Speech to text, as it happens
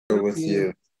with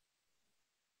you.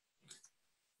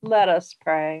 Let us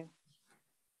pray.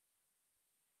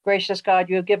 Gracious God,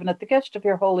 you have given us the gift of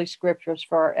your holy scriptures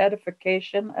for our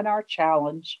edification and our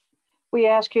challenge. We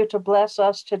ask you to bless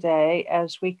us today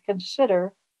as we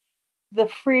consider the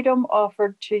freedom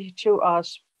offered to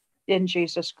us in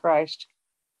Jesus Christ,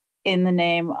 in the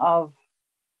name of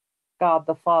God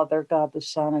the Father, God the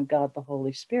Son, and God the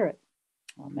Holy Spirit.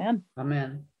 Amen.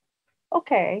 Amen.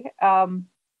 Okay.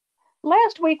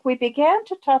 Last week we began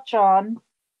to touch on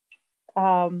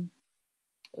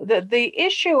the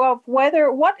issue of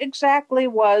what exactly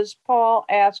was Paul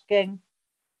asking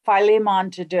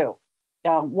Philemon to do.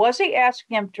 Was he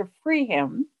asking him to free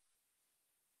him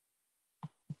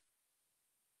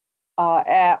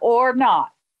or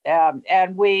not?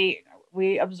 And we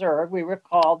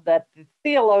recalled that the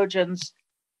theologians,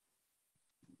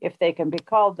 if they can be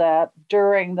called that,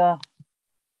 during the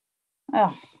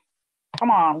come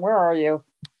on, where are you?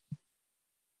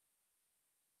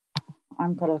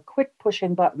 I'm going to quit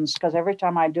pushing buttons because every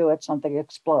time I do it, something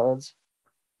explodes.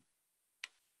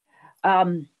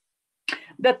 That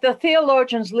the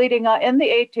theologians leading up in the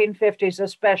 1850s,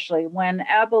 especially when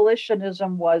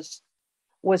abolitionism was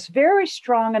very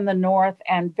strong in the North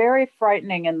and very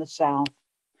frightening in the South,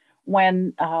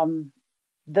 when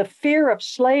the fear of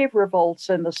slave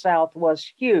revolts in the South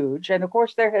was huge. And of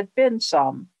course, there had been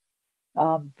some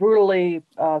brutally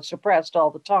suppressed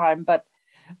all the time, but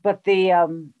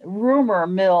the rumor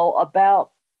mill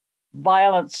about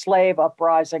violent slave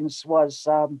uprisings was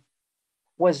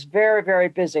very, very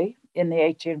busy in the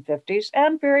 1850s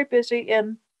and very busy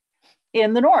in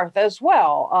the North as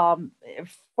well,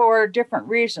 for different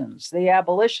reasons. The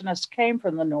abolitionists came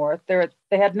from the North. They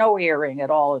had no hearing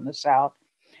at all in the South.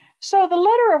 So the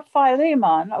letter of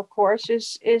Philemon, of course,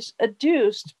 is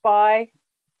adduced by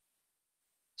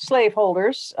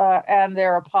slaveholders and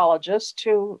their apologists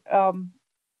to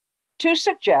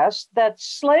suggest that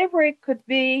slavery could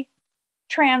be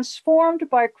transformed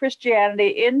by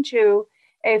Christianity into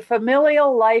a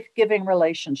familial, life-giving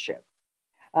relationship.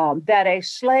 That a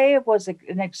slave was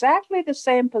in exactly the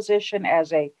same position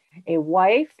as a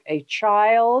wife, a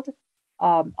child,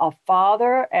 a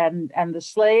father, and the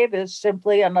slave is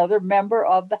simply another member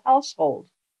of the household.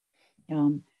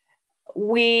 I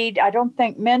don't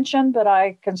think mentioned, but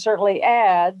I can certainly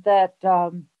add that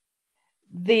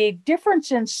the difference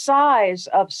in size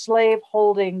of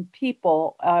slave-holding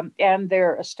people and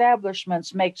their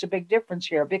establishments makes a big difference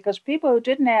here, because people who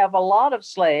didn't have a lot of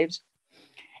slaves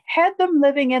had them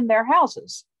living in their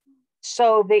houses.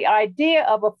 So the idea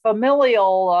of a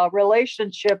familial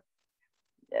relationship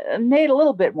made a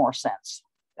little bit more sense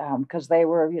because they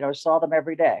were, saw them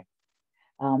every day.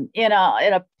 In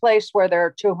a place where there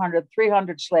are 200,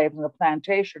 300 slaves in the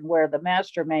plantation, where the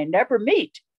master may never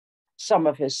meet some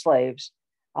of his slaves,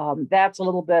 that's a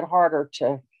little bit harder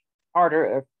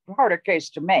case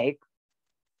to make.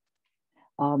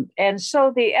 And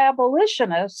so the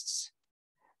abolitionists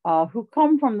who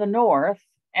come from the North,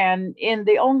 and in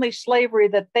the only slavery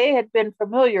that they had been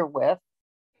familiar with,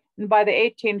 and by the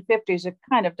 1850s, it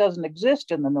kind of doesn't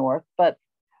exist in the North, but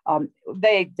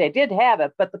they did have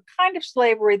it. But the kind of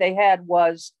slavery they had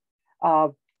was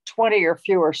 20 or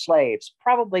fewer slaves,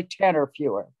 probably 10 or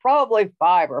fewer, probably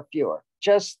 5 or fewer,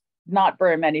 just not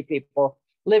very many people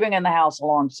living in the house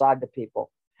alongside the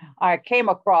people. I came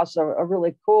across a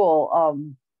really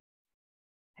cool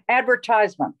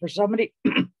advertisement for somebody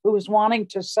who was wanting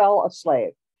to sell a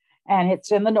slave. And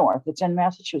it's in the North. It's in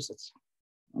Massachusetts.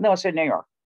 No, it's in New York.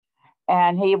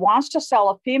 And he wants to sell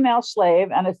a female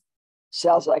slave, and it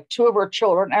sells like 2 of her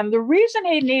children. And the reason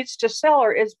he needs to sell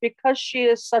her is because she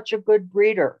is such a good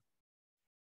breeder.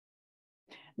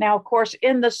 Now, of course,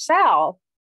 in the South,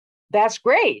 that's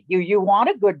great. You want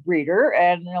a good breeder,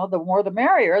 and the more the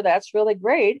merrier. That's really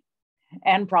great.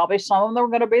 And probably some of them are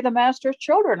going to be the master's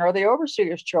children or the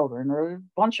overseer's children or a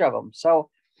bunch of them. So,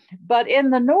 but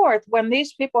in the North, when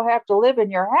these people have to live in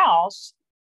your house,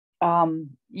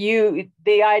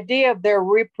 the idea of their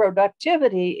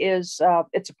reproductivity is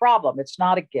it's a problem. It's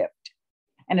not a gift,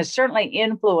 and it certainly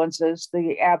influences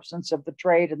the absence of the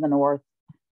trade in the North.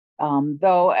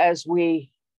 Though, as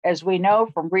we know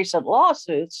from recent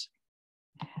lawsuits,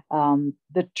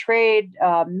 the trade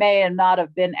may not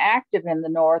have been active in the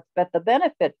North, but the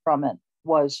benefit from it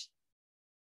was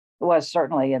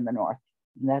certainly in the North.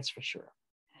 And that's for sure.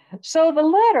 So the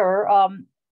letter, a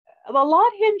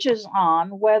lot hinges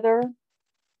on whether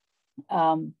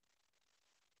Paul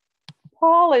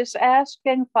is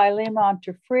asking Philemon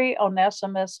to free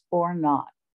Onesimus or not.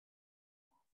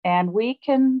 And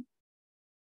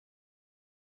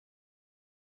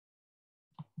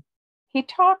he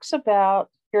talks about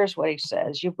Here's what he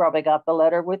says. You probably got the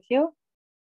letter with you.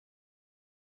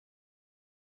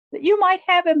 That you might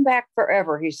have him back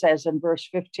forever, he says in verse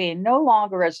 15, no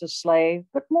longer as a slave,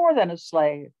 but more than a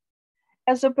slave,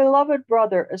 as a beloved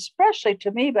brother, especially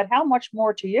to me, but how much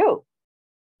more to you,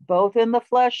 both in the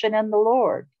flesh and in the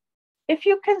Lord. If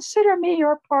you consider me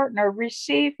your partner,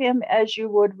 receive him as you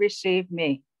would receive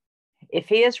me. If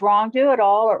he has wronged you at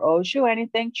all or owes you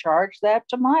anything, charge that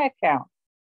to my account.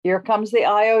 Here comes the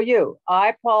IOU.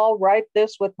 I, Paul, write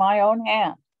this with my own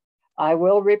hand. I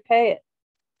will repay it.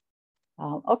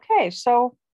 Okay,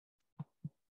 so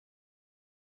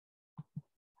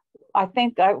I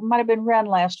think I might have been Ren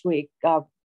last week,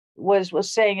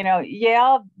 was saying,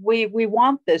 yeah, we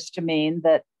want this to mean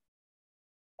that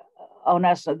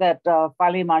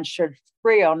Philemon should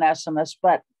free Onesimus,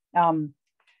 but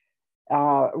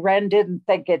Ren didn't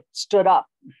think it stood up.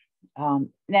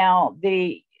 Now,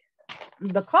 the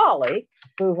Macaulay,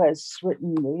 who has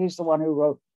written, he's the one who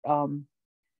wrote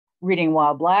Reading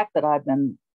While Black that I've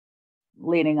been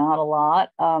leaning on a lot,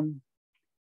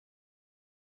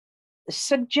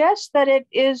 suggests that it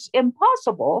is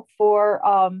impossible for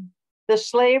the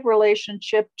slave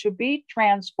relationship to be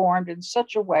transformed in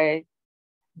such a way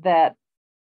that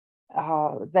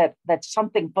that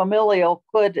something familial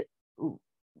could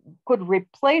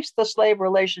replace the slave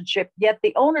relationship, yet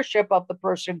the ownership of the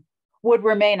person would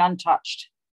remain untouched.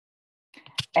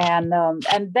 And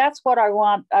that's what I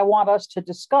want us to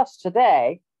discuss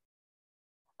today.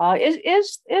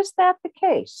 Is that the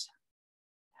case?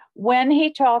 When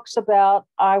he talks about,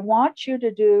 I want you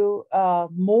to do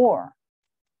more.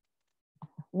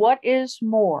 What is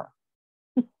more?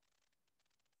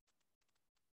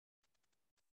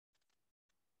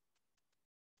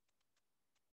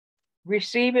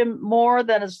 Receive him more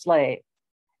than a slave,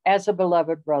 as a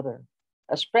beloved brother,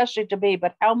 especially to me,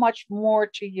 but how much more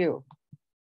to you?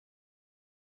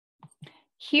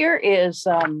 Here is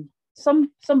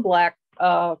some Black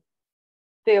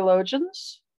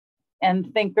theologians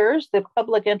and thinkers, the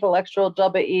public intellectual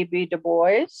W.E.B. Du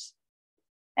Bois.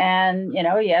 And,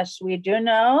 yes, we do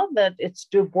know that it's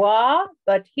Du Bois,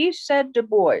 but he said Du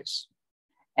Bois.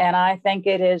 And I think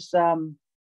it is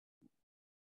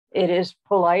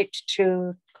polite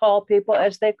to call people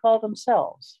as they call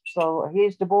themselves. So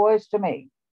he's Du Bois to me.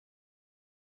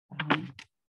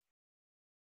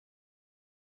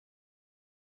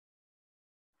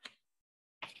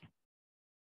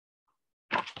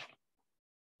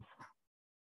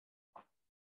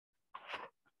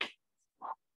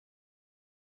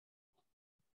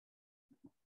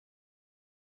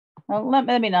 Well, let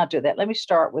me not do that. Let me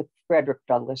start with Frederick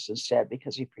Douglass instead,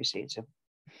 because he precedes him.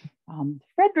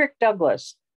 Frederick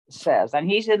Douglass says, and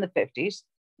he's in the 50s,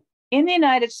 in the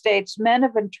United States, men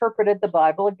have interpreted the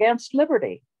Bible against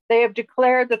liberty. They have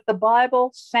declared that the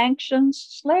Bible sanctions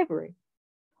slavery.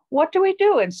 What do we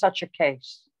do in such a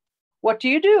case? What do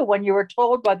you do when you are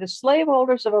told by the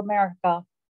slaveholders of America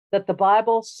that the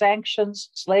Bible sanctions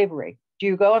slavery? Do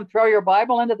you go and throw your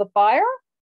Bible into the fire?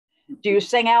 Do you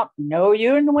sing out no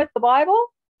union with the Bible?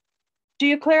 Do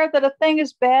you declare that a thing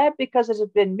is bad because it has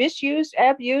been misused,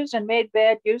 abused, and made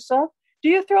bad use of? Do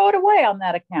you throw it away on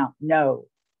that account? No.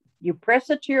 You press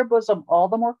it to your bosom all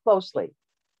the more closely,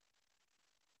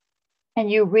 and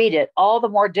you read it all the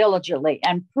more diligently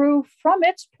and prove from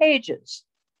its pages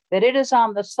that it is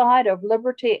on the side of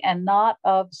liberty and not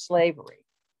of slavery.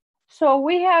 So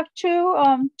we have two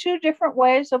different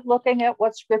ways of looking at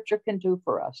what Scripture can do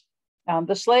for us.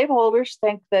 The slaveholders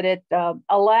think that it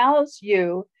allows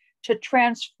you to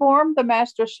transform the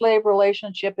master-slave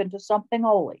relationship into something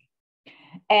holy.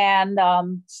 And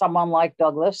someone like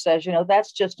Douglass says,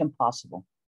 that's just impossible.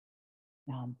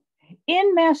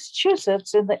 In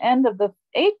Massachusetts, in the end of the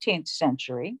 18th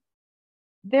century,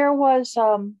 there was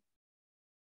a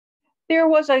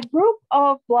group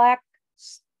of Black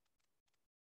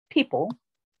people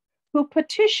who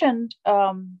petitioned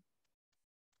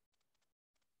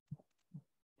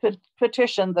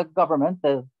the government,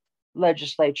 the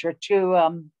legislature,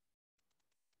 to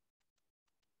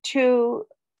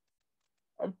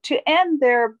end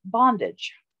their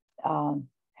bondage,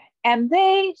 and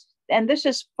this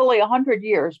is fully 100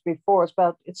 years before.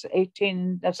 It's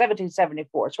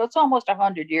 1774, so it's almost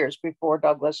 100 years before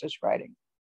Douglass is writing.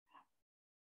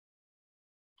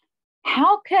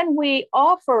 How can we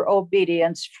offer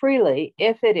obedience freely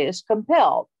if it is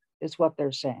compelled, is what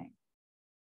they're saying.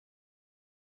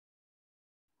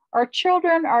 Our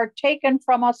children are taken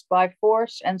from us by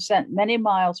force and sent many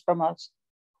miles from us,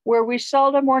 where we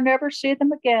seldom or never see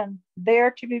them again,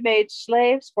 there to be made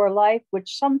slaves for life,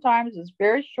 which sometimes is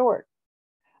very short,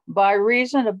 by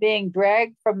reason of being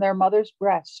dragged from their mother's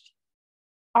breast.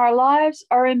 Our lives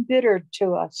are embittered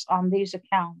to us on these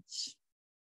accounts.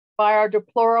 By our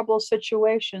deplorable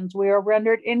situations, we are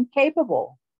rendered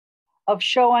incapable of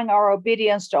showing our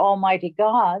obedience to Almighty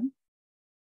God.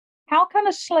 How can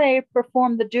a slave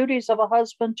perform the duties of a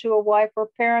husband to a wife or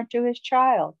parent to his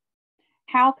child?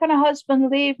 How can a husband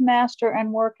leave master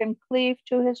and work and cleave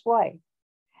to his wife?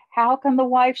 How can the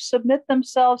wives submit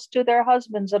themselves to their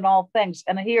husbands in all things?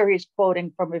 And here he's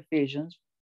quoting from Ephesians.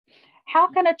 How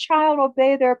can a child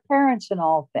obey their parents in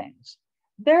all things?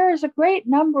 There is a great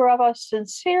number of us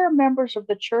sincere members of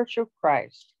the Church of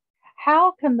Christ.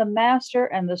 How can the master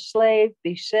and the slave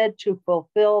be said to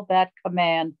fulfill that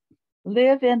command?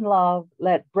 Live in love,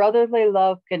 let brotherly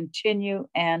love continue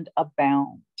and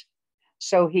abound.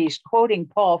 So he's quoting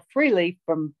Paul freely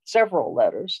from several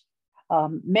letters,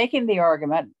 making the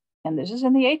argument, and this is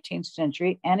in the 18th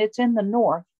century, and it's in the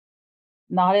North,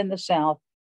 not in the South,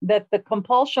 that the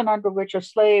compulsion under which a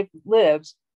slave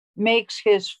lives makes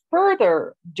his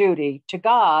further duty to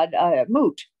God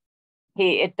moot.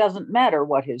 It doesn't matter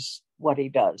what he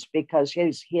does, because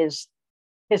his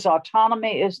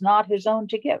autonomy is not his own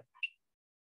to give.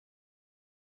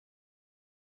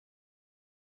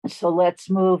 So let's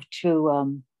move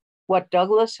to what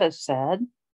Douglas has said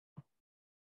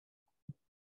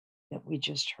that we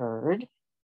just heard.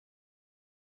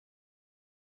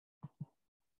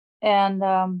 And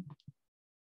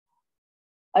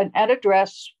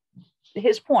address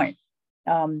his point,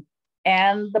 and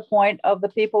the point of the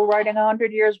people writing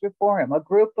 100 years before him, a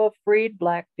group of freed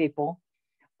Black people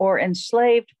or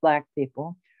enslaved Black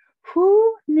people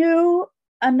who knew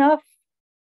enough.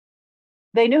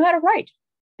 They knew how to write.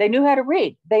 They knew how to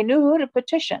read. They knew who to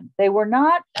petition. They were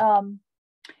not,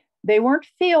 they weren't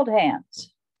field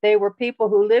hands. They were people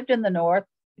who lived in the North,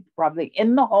 probably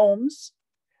in the homes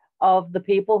of the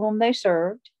people whom they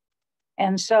served.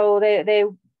 And so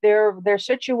their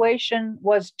situation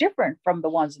was different from the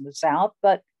ones in the South,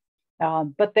 but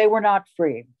they were not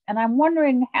free. And I'm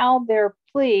wondering how their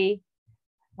plea,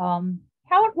 how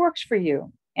it works for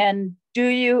you. And do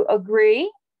you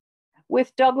agree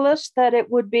with Douglas that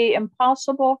it would be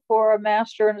impossible for a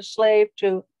master and a slave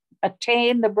to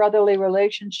attain the brotherly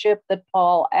relationship that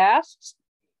Paul asks,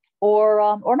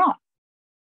 or not?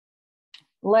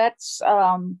 Let's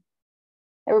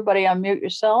everybody unmute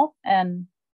yourself and.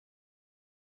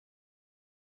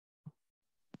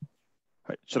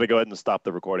 Right. Should I go ahead and stop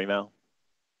the recording now?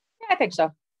 Yeah, I think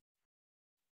so.